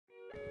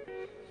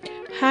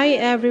Hi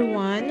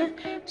everyone!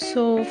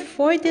 So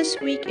for this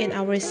week in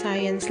our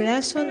science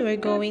lesson, we're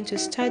going to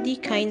study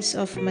kinds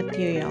of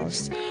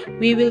materials.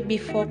 We will be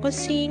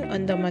focusing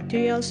on the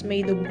materials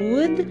made of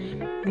wood,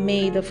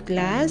 made of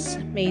glass,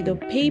 made of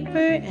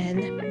paper,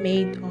 and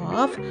made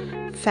of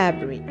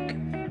fabric.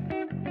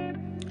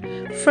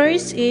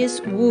 First is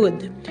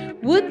wood.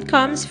 Wood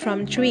comes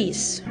from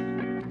trees.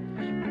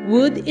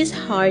 Wood is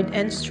hard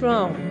and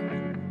strong.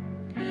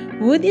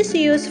 Wood is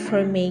used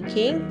for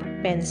making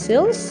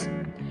pencils,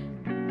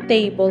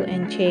 table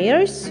and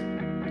chairs,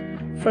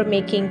 for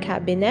making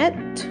cabinet,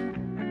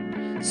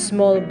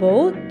 small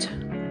boat,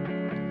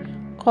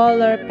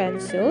 color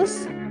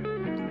pencils,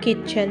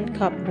 kitchen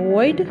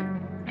cupboard.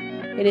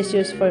 It is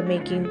used for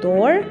making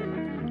door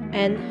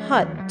and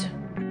hut.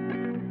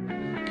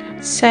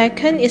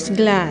 Second is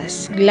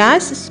glass.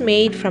 Glass is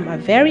made from a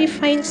very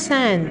fine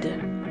sand.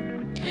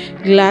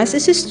 Glass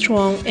is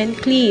strong and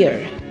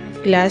clear.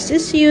 Glass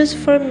is used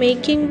for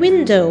making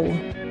window,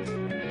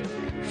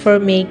 for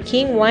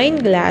making wine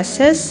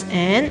glasses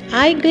and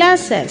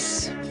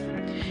eyeglasses.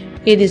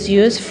 It is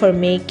used for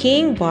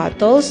making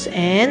bottles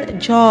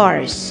and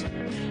jars,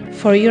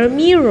 for your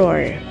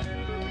mirror,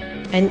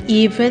 and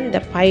even the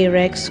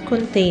Pyrex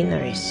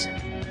containers.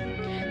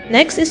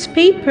 Next is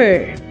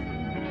paper.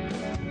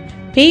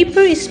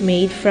 Paper is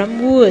made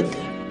from wood.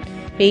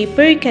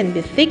 Paper can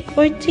be thick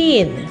or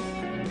thin.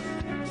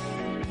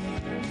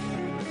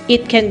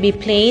 It can be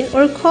plain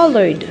or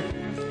colored.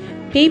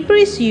 Paper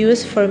is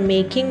used for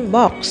making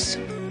box,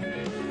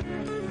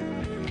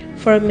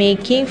 for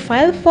making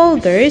file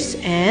folders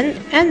and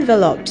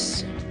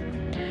envelopes,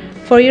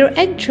 for your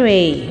egg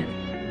tray.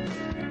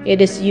 It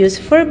is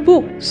used for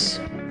books,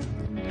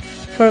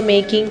 for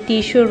making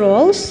tissue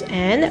rolls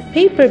and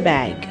paper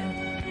bag,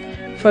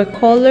 for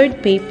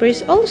colored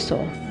papers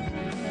also,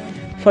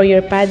 for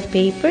your pad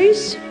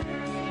papers,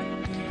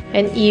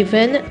 and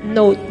even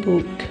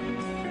notebook.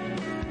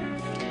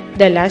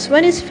 The last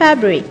one is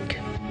fabric.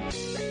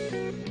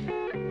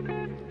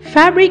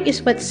 Fabric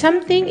is what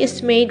something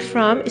is made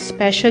from,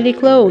 especially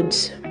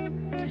clothes.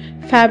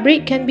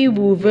 Fabric can be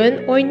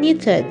woven or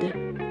knitted.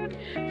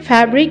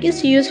 Fabric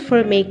is used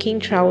for making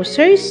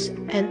trousers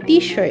and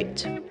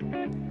t-shirt,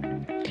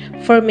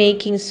 for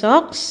making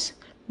socks,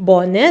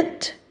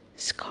 bonnet,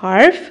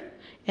 scarf,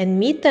 and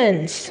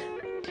mittens.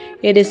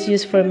 It is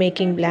used for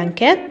making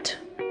blanket,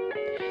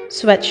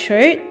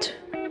 sweatshirt,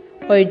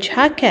 or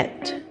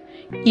jacket.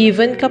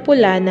 Even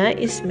kapulana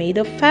is made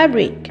of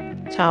fabric,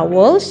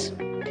 towels,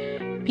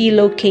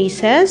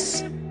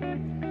 pillowcases,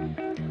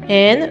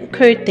 and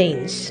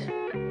curtains,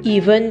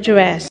 even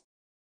dress.